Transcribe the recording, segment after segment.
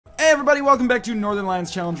everybody, welcome back to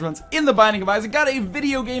Northernlion's challenge runs in the Binding of Isaac. Got a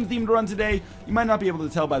video game themed run today. You might not be able to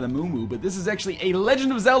tell by the moo-moo, but this is actually a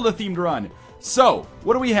Legend of Zelda themed run. So,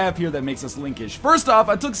 what do we have here that makes us linkish? First off,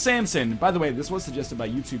 I took Samson. By the way, this was suggested by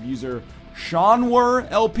YouTube user Seanwer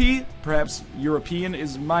LP. Perhaps European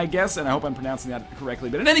is my guess, and I hope I'm pronouncing that correctly.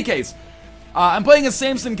 But in any case, I'm playing as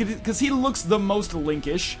Samson because he looks the most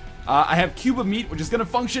linkish. I have Cube of Meat, which is going to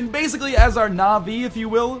function basically as our Navi, if you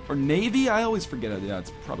will. Or Navy? I always forget. Yeah,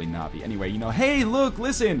 it's probably Navi. Anyway, you know, hey, look,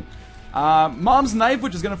 listen. Mom's Knife,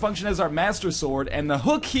 which is going to function as our Master Sword. And the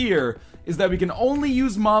hook here is that we can only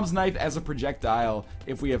use Mom's Knife as a projectile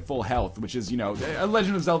if we have full health, which is, you know, a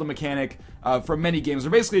Legend of Zelda mechanic from many games.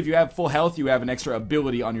 Where basically, if you have full health, you have an extra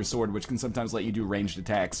ability on your sword, which can sometimes let you do ranged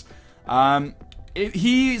attacks.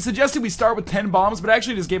 He suggested we start with 10 bombs, but I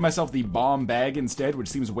actually just gave myself the bomb bag instead, which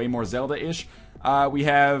seems way more Zelda-ish. We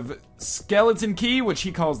have Skeleton Key, which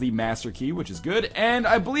he calls the Master Key, which is good. And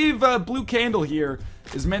I believe Blue Candle here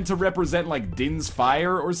is meant to represent, like, Din's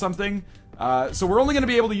Fire or something. So we're only going to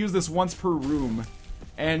be able to use this once per room.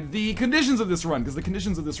 And the conditions of this run, because the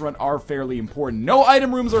conditions of this run are fairly important. No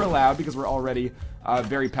item rooms are allowed, because we're already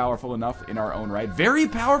very powerful enough in our own right. Very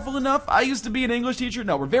powerful enough? I used to be an English teacher.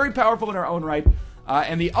 No, we're very powerful in our own right.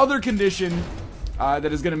 And the other condition that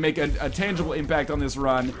is going to make a tangible impact on this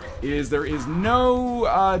run is there is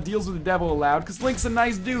no deals with the devil allowed, because Link's a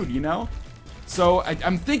nice dude, you know? So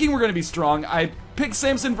I'm thinking we're going to be strong. I picked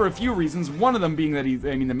Samson for a few reasons. One of them being that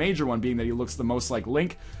the major one being that he looks the most like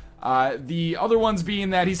Link. The other ones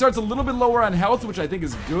being that he starts a little bit lower on health, which I think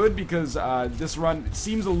is good because this run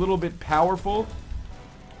seems a little bit powerful.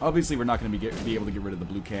 Obviously, we're not going to be able to get rid of the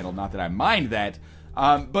blue candle, not that I mind that.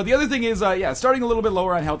 But the other thing is, yeah, starting a little bit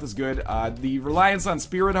lower on health is good. The reliance on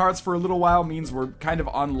Spirit Hearts for a little while means we're kind of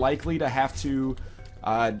unlikely to have to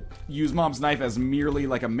use Mom's Knife as merely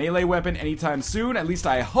like a melee weapon anytime soon. At least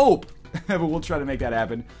I hope, but we'll try to make that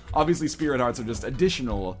happen. Obviously, Spirit Hearts are just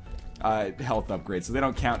additional health upgrades, so they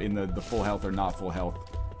don't count in the full health or not full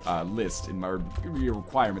health list in my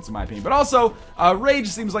requirements, in my opinion. But also, Rage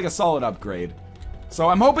seems like a solid upgrade. So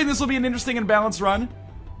I'm hoping this will be an interesting and balanced run.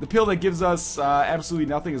 The pill that gives us absolutely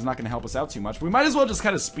nothing is not going to help us out too much. We might as well just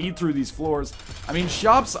kind of speed through these floors. I mean,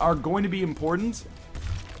 shops are going to be important,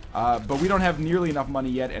 but we don't have nearly enough money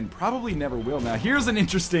yet, and probably never will. Now, here's an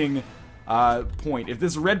interesting point. If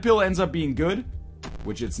this red pill ends up being good,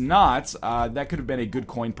 which it's not, that could have been a good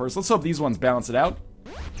coin purse. Let's hope these ones balance it out.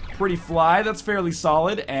 Pretty Fly, that's fairly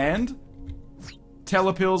solid, and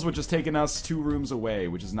Telepills, which has taken us 2 rooms away,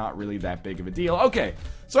 which is not really that big of a deal. Okay,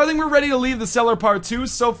 so I think we're ready to leave the cellar part 2.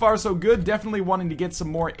 So far, so good. Definitely wanting to get some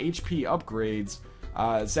more HP upgrades.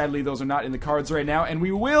 Sadly, those are not in the cards right now, and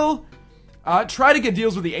we will try to get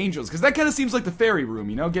deals with the angels, because that kind of seems like the fairy room,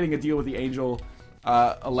 you know? Getting a deal with the angel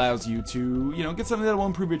allows you to, you know, get something that will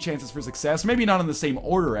improve your chances for success. Maybe not in the same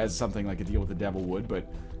order as something like a deal with the devil would, but,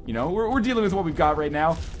 you know, we're dealing with what we've got right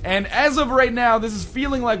now. And as of right now, this is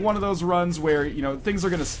feeling like one of those runs where, you know, things are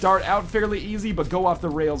going to start out fairly easy, but go off the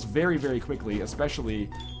rails very, very quickly, especially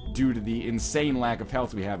due to the insane lack of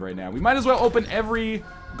health we have right now. We might as well open every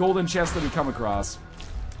golden chest that we come across,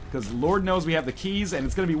 because Lord knows we have the keys, and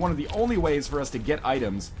it's going to be one of the only ways for us to get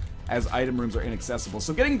items, as item rooms are inaccessible.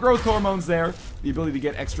 So getting growth hormones there, the ability to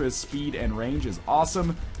get extra speed and range is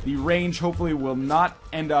awesome. The range hopefully will not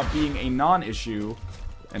end up being a non-issue,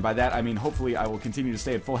 and by that I mean hopefully I will continue to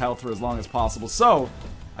stay at full health for as long as possible, so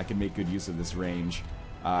I can make good use of this range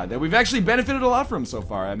that we've actually benefited a lot from so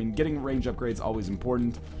far. I mean, getting range upgrades is always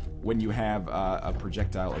important when you have a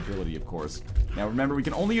projectile ability, of course. Now remember, we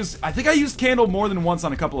can only use, I think I used Candle more than once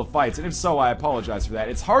on a couple of fights, and if so, I apologize for that.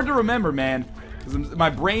 It's hard to remember, man, because my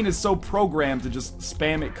brain is so programmed to just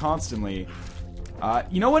spam it constantly.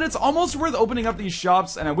 You know what? It's almost worth opening up these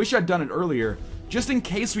shops, and I wish I'd done it earlier, just in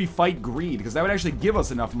case we fight greed, because that would actually give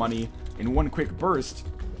us enough money in one quick burst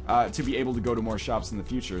to be able to go to more shops in the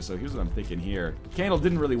future. So here's what I'm thinking here. Candle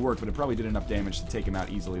didn't really work, but it probably did enough damage to take him out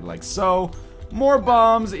easily, like so. More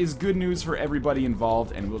bombs is good news for everybody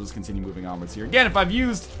involved, and we'll just continue moving onwards here. Again, if I've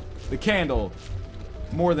used the candle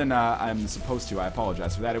more than I'm supposed to, I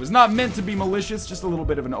apologize for that. It was not meant to be malicious, just a little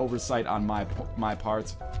bit of an oversight on my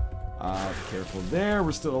part. Careful there,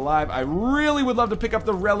 we're still alive. I really would love to pick up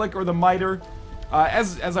the relic or the miter,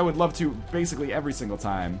 as I would love to basically every single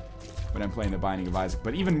time when I'm playing the Binding of Isaac,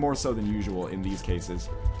 but even more so than usual in these cases,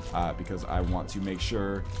 because I want to make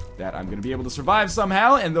sure that I'm going to be able to survive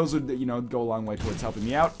somehow, and those would, you know, go a long way towards helping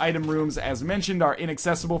me out. Item rooms, as mentioned, are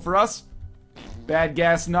inaccessible for us. Bad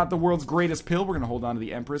gas, not the world's greatest pill. We're going to hold on to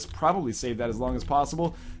the Empress. Probably save that as long as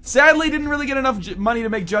possible. Sadly, didn't really get enough money to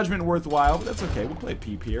make Judgment worthwhile, but that's okay. We'll play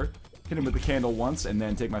Peep here. Hit him with the candle once, and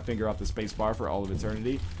then take my finger off the space bar for all of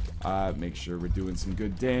eternity. Make sure we're doing some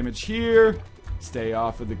good damage here. Stay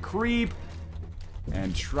off of the creep.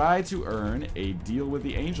 And try to earn a deal with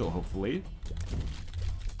the angel, hopefully.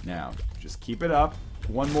 Now, just keep it up.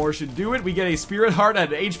 One more should do it. We get a spirit heart, an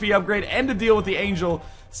HP upgrade, and a deal with the angel.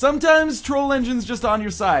 Sometimes Troll Engine's just on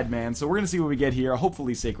your side, man. So we're gonna see what we get here.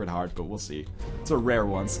 Hopefully Sacred Heart, but we'll see. It's a rare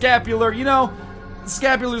one. Scapular, you know,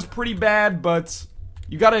 Scapular's pretty bad, but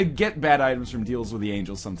you gotta get bad items from deals with the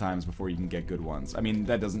angel sometimes before you can get good ones. I mean,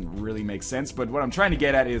 that doesn't really make sense, but what I'm trying to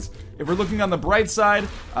get at is, if we're looking on the bright side,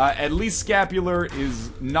 at least Scapular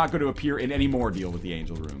is not going to appear in any more deal with the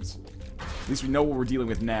angel runes. At least we know what we're dealing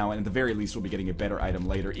with now, and at the very least we'll be getting a better item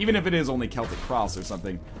later, even if it is only Celtic Cross or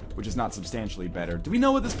something, which is not substantially better. Do we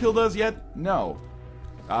know what this pill does yet? No.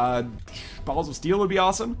 Balls of Steel would be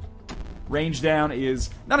awesome. Range down is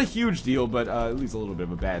not a huge deal, but it leaves a little bit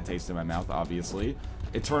of a bad taste in my mouth, obviously.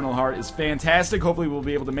 Eternal Heart is fantastic. Hopefully we'll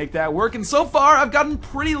be able to make that work, and so far I've gotten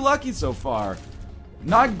pretty lucky so far.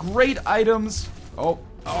 Not great items. Oh,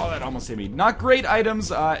 that almost hit me. Not great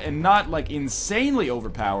items, and not, like, insanely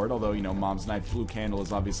overpowered, although, you know, Mom's Knife Blue Candle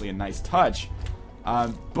is obviously a nice touch.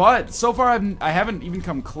 But so far I haven't even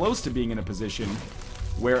come close to being in a position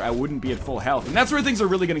where I wouldn't be at full health. And that's where things are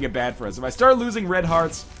really going to get bad for us. If I start losing red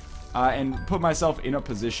hearts, and put myself in a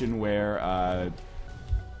position where,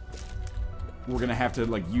 we're gonna have to,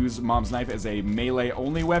 like, use Mom's Knife as a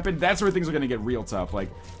melee-only weapon, that's where things are gonna get real tough. Like,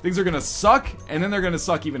 things are gonna suck, and then they're gonna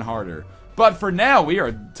suck even harder. But for now, we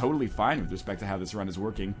are totally fine with respect to how this run is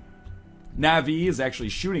working. Navi is actually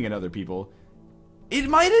shooting at other people. It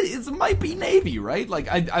might be Navy, right? Like,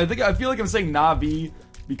 I feel like I'm saying Navi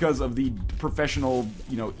because of the professional,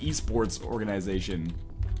 you know, esports organization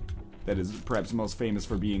that is perhaps most famous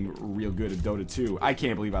for being real good at Dota 2. I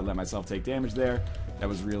can't believe I let myself take damage there. That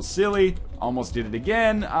was real silly. Almost did it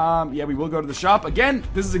again. Yeah, we will go to the shop. Again,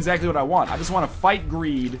 this is exactly what I want. I just want to fight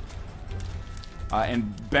greed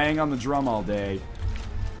and bang on the drum all day.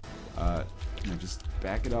 Just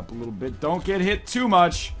back it up a little bit. Don't get hit too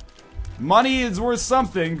much. Money is worth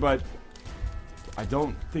something, but I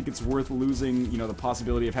don't think it's worth losing, you know, the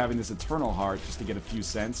possibility of having this Eternal Heart just to get a few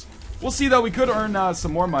cents. We'll see, though. We could earn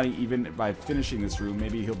some more money even by finishing this room.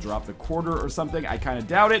 Maybe he'll drop the quarter or something. I kind of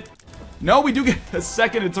doubt it. No, we do get a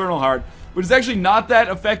second Eternal Heart, which is actually not that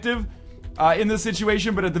effective in this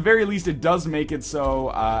situation, but at the very least it does make it so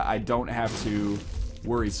I don't have to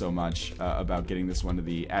worry so much about getting this one to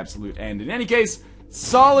the absolute end. In any case,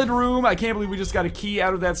 solid room. I can't believe we just got a key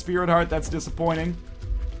out of that Spirit Heart. That's disappointing.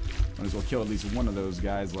 Might as well kill at least one of those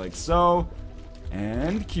guys like so.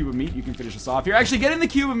 And Cube of Meat, you can finish us off here. Actually, getting the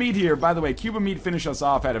Cube of Meat here, by the way, Cube of Meat finish us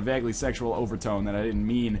off had a vaguely sexual overtone that I didn't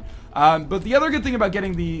mean. But the other good thing about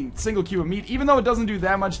getting the single Cube of Meat, even though it doesn't do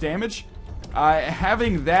that much damage,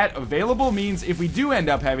 having that available means if we do end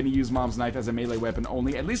up having to use Mom's Knife as a melee weapon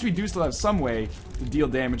only, at least we do still have some way to deal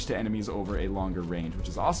damage to enemies over a longer range, which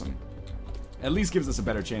is awesome. At least gives us a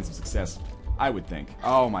better chance of success, I would think.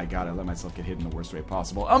 Oh my god, I let myself get hit in the worst way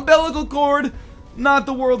possible. Umbilical cord! Not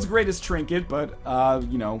the world's greatest trinket, but,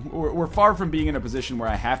 you know, we're far from being in a position where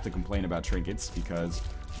I have to complain about trinkets, because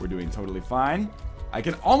we're doing totally fine. I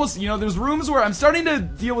can almost, you know, there's rooms where I'm starting to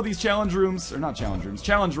deal with these challenge rooms, or not challenge rooms,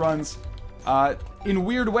 challenge runs, in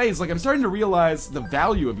weird ways. Like, I'm starting to realize the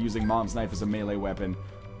value of using Mom's Knife as a melee weapon,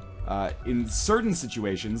 in certain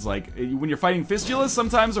situations. Like, when you're fighting fistulas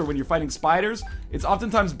sometimes, or when you're fighting spiders, it's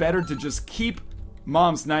oftentimes better to just keep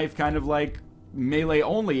Mom's Knife kind of like melee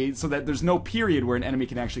only, so that there's no period where an enemy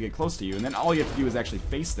can actually get close to you, and then all you have to do is actually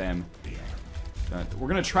face them. We're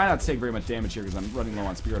gonna try not to take very much damage here because I'm running low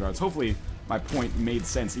on Spirit Hearts. Hopefully my point made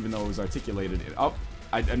sense even though it was articulated. Oh,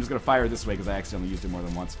 I'm just gonna fire this way because I accidentally used it more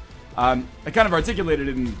than once. I kind of articulated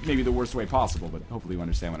it in maybe the worst way possible, but hopefully you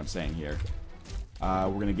understand what I'm saying here.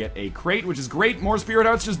 We're gonna get a crate, which is great. More Spirit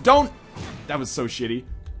Hearts, just don't... That was so shitty.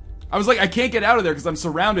 I was like, I can't get out of there because I'm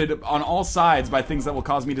surrounded on all sides by things that will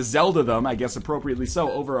cause me to Zelda them, I guess appropriately so,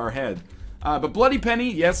 over our head. But Bloody Penny,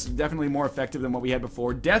 yes, definitely more effective than what we had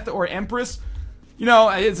before. Death or Empress, you know,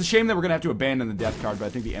 it's a shame that we're going to have to abandon the Death card, but I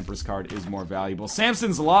think the Empress card is more valuable.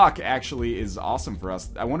 Samson's Lock actually is awesome for us.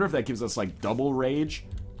 I wonder if that gives us, like, double rage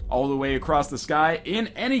all the way across the sky. In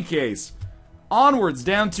any case, onwards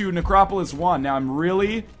down to Necropolis 1. Now, I'm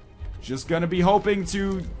really just going to be hoping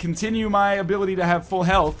to continue my ability to have full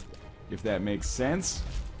health, if that makes sense.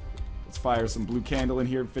 Let's fire some blue candle in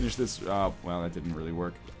here and finish this. Well, that didn't really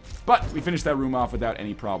work. But we finished that room off without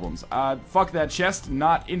any problems. Fuck that chest.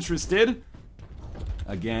 Not interested.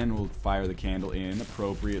 Again, we'll fire the candle in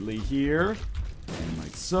appropriately here. And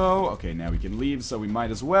like so. Okay, now we can leave, so we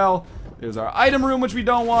might as well. There's our item room, which we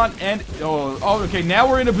don't want. And, oh okay, now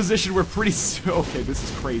we're in a position where pretty... Okay, this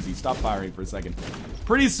is crazy. Stop firing for a second.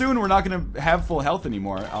 pretty soon we're not going to have full health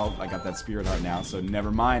anymore. Oh, I got that spirit heart now, so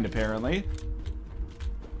never mind, apparently.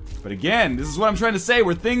 But again, this is what I'm trying to say,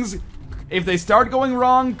 where things, if they start going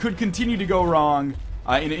wrong, could continue to go wrong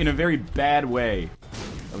in a very bad way.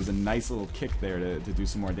 That was a nice little kick there to do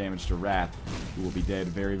some more damage to Wrath, who will be dead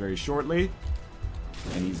very, very shortly.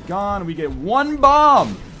 And he's gone. We get one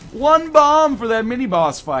bomb! One bomb for that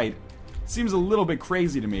mini-boss fight. Seems a little bit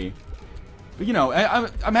crazy to me. But, you know,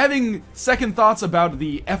 I'm having second thoughts about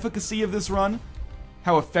the efficacy of this run.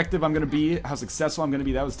 How effective I'm going to be, how successful I'm going to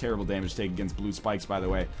be. That was terrible damage taken against blue spikes, by the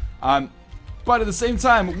way. But at the same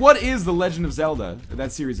time, what is The Legend of Zelda,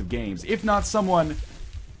 that series of games, if not someone,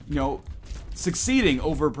 you know, succeeding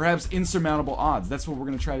over perhaps insurmountable odds? That's what we're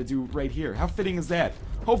going to try to do right here. How fitting is that?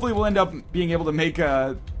 Hopefully we'll end up being able to make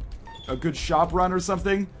a good shop run or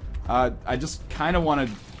something. I just kind of want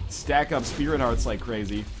to stack up spirit hearts like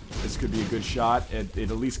crazy. This could be a good shot. It at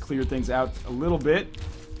least clear things out a little bit.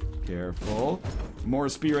 Careful. More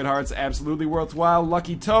spirit hearts, absolutely worthwhile.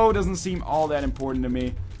 Lucky Toe doesn't seem all that important to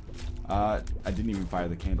me. I didn't even fire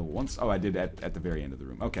the candle once. Oh, I did at the very end of the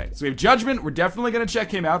room. Okay, so we have Judgment. We're definitely going to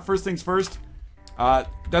check him out. First things first.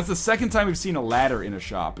 That's the second time we've seen a ladder in a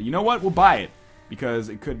shop. But you know what? We'll buy it, because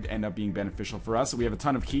it could end up being beneficial for us. So we have a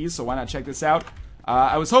ton of keys, so why not check this out?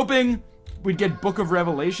 I was hoping we'd get Book of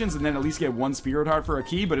Revelations and then at least get one spirit heart for a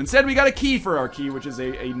key, but instead we got a key for our key, which is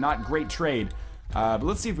a not great trade. But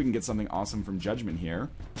let's see if we can get something awesome from Judgment here.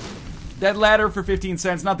 That ladder for 15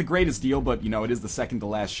 cents, not the greatest deal, but, you know, it is the second to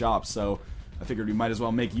last shop, so I figured we might as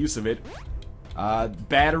well make use of it.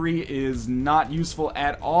 Battery is not useful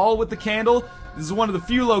at all with the candle. This is one of the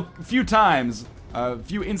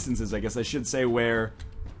few instances, I guess I should say, where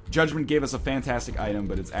Judgment gave us a fantastic item,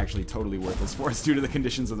 but it's actually totally worthless for us due to the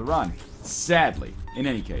conditions of the run. Sadly. In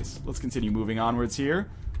any case, let's continue moving onwards here.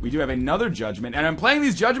 We do have another Judgment, and I'm playing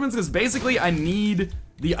these Judgments because basically I need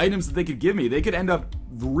the items that they could give me. They could end up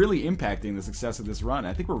really impacting the success of this run.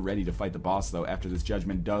 I think we're ready to fight the boss, though, after this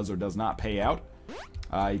Judgment does or does not pay out.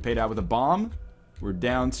 He paid out with a bomb. We're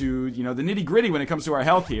down to, you know, the nitty-gritty when it comes to our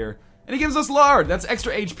health here. And he gives us Lard. That's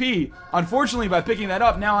extra HP. Unfortunately, by picking that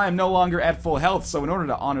up, now I am no longer at full health. So in order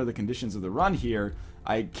to honor the conditions of the run here,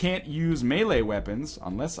 I can't use melee weapons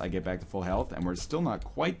unless I get back to full health. And we're still not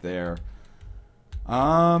quite there.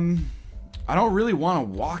 I don't really want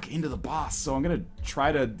to walk into the boss. So I'm going to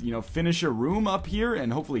try to, you know, finish a room up here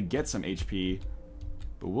and hopefully get some HP.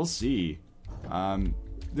 But we'll see.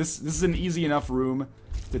 This is an easy enough room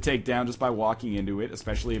to take down just by walking into it,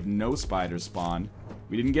 especially if no spiders spawn.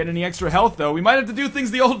 We didn't get any extra health, though. We might have to do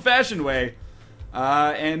things the old-fashioned way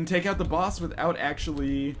and take out the boss without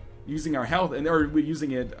actually using our health, or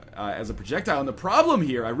using it as a projectile. And the problem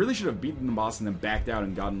here, I really should have beaten the boss and then backed out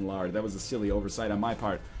and gotten Lard. That was a silly oversight on my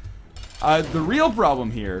part. The real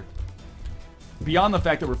problem here, beyond the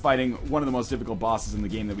fact that we're fighting one of the most difficult bosses in the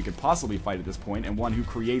game that we could possibly fight at this point, and one who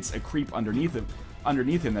creates a creep underneath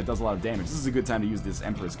him that does a lot of damage. This is a good time to use this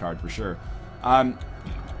Empress card for sure.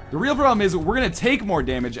 The real problem is we're going to take more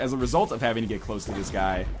damage as a result of having to get close to this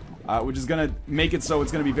guy, which is going to make it so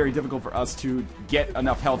it's going to be very difficult for us to get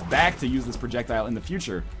enough health back to use this projectile in the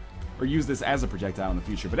future, or use this as a projectile in the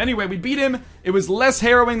future. But anyway, we beat him. It was less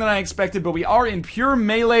harrowing than I expected, but we are in pure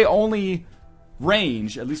melee-only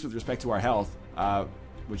range, at least with respect to our health,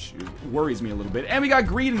 which worries me a little bit. And we got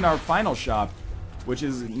greed in our final shop, which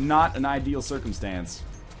is not an ideal circumstance.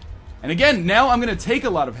 And again, now I'm going to take a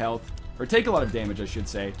lot of health, or take a lot of damage, I should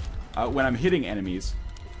say, when I'm hitting enemies.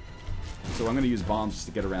 So I'm going to use bombs just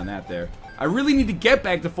to get around that there. I really need to get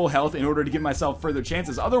back to full health in order to give myself further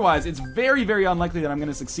chances. Otherwise, it's very, very unlikely that I'm going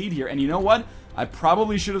to succeed here. And you know what? I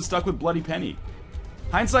probably should have stuck with Bloody Penny.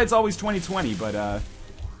 Hindsight's always 20/20, but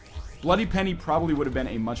Bloody Penny probably would have been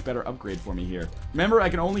a much better upgrade for me here. Remember, I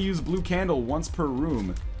can only use Blue Candle once per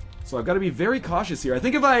room. So I've got to be very cautious here. I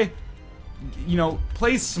think if I, you know,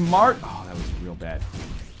 play smart... Oh, that was real bad.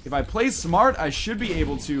 If I play smart, I should be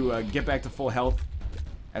able to get back to full health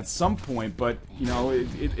at some point, but, you know,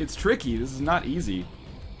 it's tricky. This is not easy.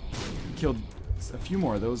 Killed a few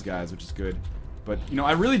more of those guys, which is good. But, you know,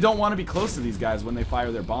 I really don't want to be close to these guys when they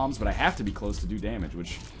fire their bombs, but I have to be close to do damage,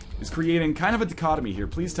 which is creating kind of a dichotomy here.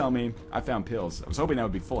 Please tell me I found pills. I was hoping that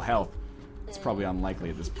would be full health. It's probably unlikely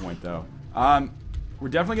at this point, though. We're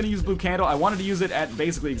definitely going to use Blue Candle. I wanted to use it at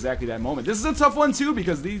basically exactly that moment. This is a tough one, too,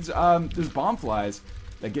 because there's bomb flies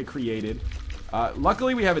that get created.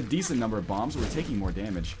 Luckily, we have a decent number of bombs, so we're taking more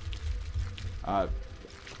damage.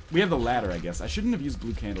 We have the ladder, I guess. I shouldn't have used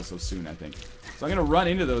Blue Candle so soon, I think. So I'm going to run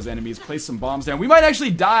into those enemies, place some bombs down. We might actually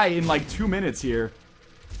die in like 2 minutes here.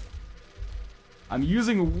 I'm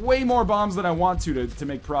using way more bombs than I want to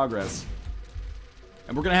make progress.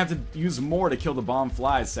 And we're going to have to use more to kill the bomb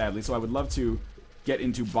flies, sadly. So I would love to get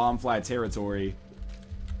into bomb fly territory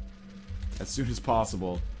as soon as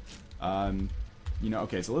possible. You know,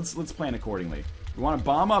 okay, so let's plan accordingly. We want to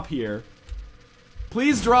bomb up here.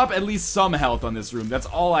 Please drop at least some health on this room. That's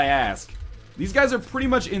all I ask. These guys are pretty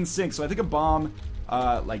much in sync, so I think a bomb,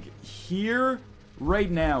 like, here,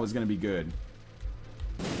 right now is going to be good.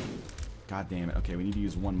 God damn it. Okay, we need to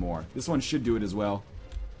use one more. This one should do it as well.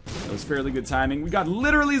 That was fairly good timing. We got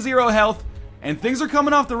literally 0 health, and things are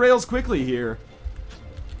coming off the rails quickly here.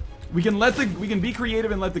 We can be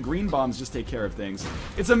creative and let the green bombs just take care of things.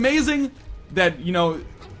 It's amazing that, you know,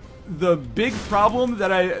 the big problem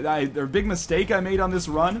that or big mistake I made on this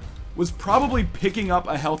run was probably picking up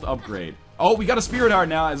a health upgrade. Oh, we got a Spirit Heart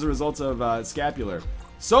now as a result of Scapular.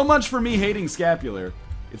 So much for me hating Scapular.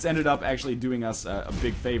 It's ended up actually doing us a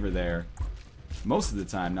big favor there. Most of the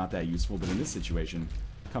time, not that useful, but in this situation,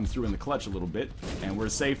 come through in the clutch a little bit. And we're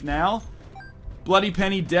safe now. Bloody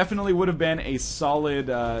Penny definitely would have been a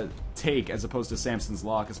solid take as opposed to Samson's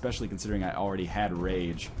Lock, especially considering I already had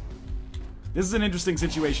Rage. This is an interesting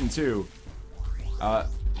situation, too.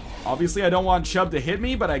 Obviously, I don't want Chubb to hit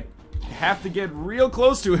me, but I have to get real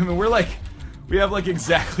close to him, and we have, like,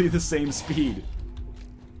 exactly the same speed.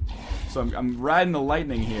 So I'm riding the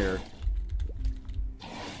lightning here.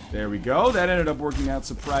 There we go. That ended up working out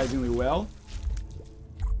surprisingly well.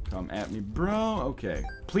 Come at me, bro. Okay.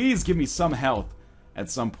 Please give me some health at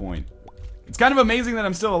some point. It's kind of amazing that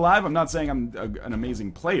I'm still alive. I'm not saying I'm an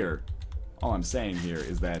amazing player. All I'm saying here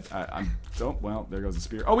is that well, there goes the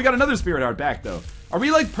Spirit. Oh, we got another Spirit Heart back, though. Are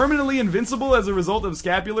we, like, permanently invincible as a result of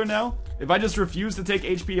Scapular now? If I just refuse to take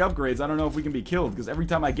HP upgrades, I don't know if we can be killed, because every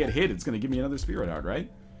time I get hit, it's going to give me another Spirit Heart,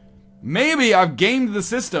 right? Maybe I've gamed the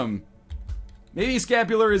system. Maybe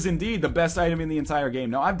Scapular is indeed the best item in the entire game.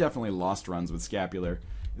 No, I've definitely lost runs with Scapular.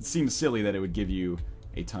 It seems silly that it would give you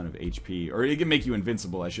a ton of HP. Or it can make you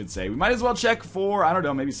invincible, I should say. We might as well check for, I don't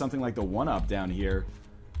know, maybe something like the 1-up down here.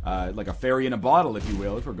 Like a fairy in a bottle, if you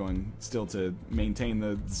will, if we're going still to maintain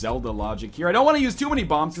the Zelda logic here. I don't want to use too many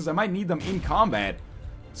bombs because I might need them in combat.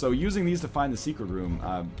 So using these to find the secret room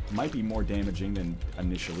might be more damaging than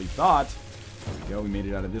initially thought. There we go, we made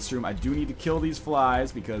it out of this room. I do need to kill these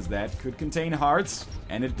flies because that could contain hearts,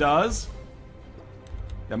 and it does.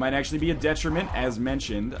 That might actually be a detriment, as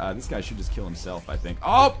mentioned. This guy should just kill himself, I think.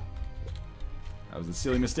 Oh! That was a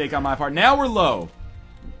silly mistake on my part. Now we're low.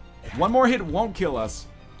 One more hit won't kill us.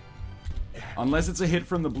 Unless it's a hit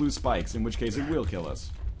from the blue spikes, in which case it will kill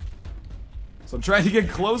us. So I'm trying to get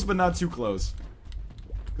close, but not too close.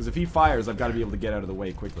 Because if he fires, I've got to be able to get out of the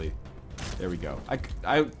way quickly. There we go.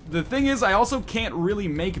 The thing is, I also can't really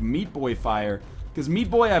make Meat Boy fire, because Meat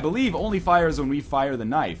Boy, I believe, only fires when we fire the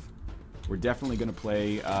knife. We're definitely going to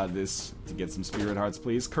play this to get some Spirit Hearts,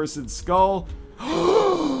 please. Cursed Skull.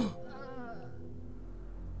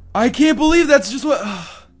 I can't believe that's just what...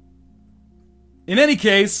 In any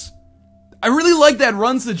case, I really like that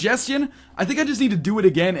run suggestion. I think I just need to do it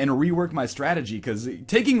again and rework my strategy, because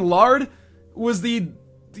taking lard was the,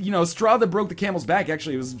 you know, straw that broke the camel's back.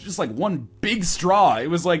 Actually, it was just like one big straw. It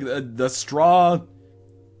was like the straw...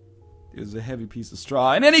 It was a heavy piece of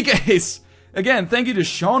straw. In any case, again, thank you to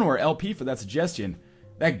Seanware LP for that suggestion.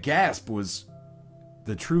 That gasp was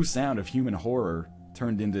the true sound of human horror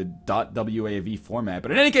turned into .wav format.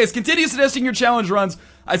 But in any case, continue suggesting your challenge runs.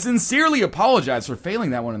 I sincerely apologize for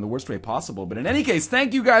failing that one in the worst way possible. But in any case,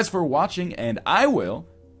 thank you guys for watching, and I will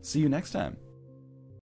see you next time.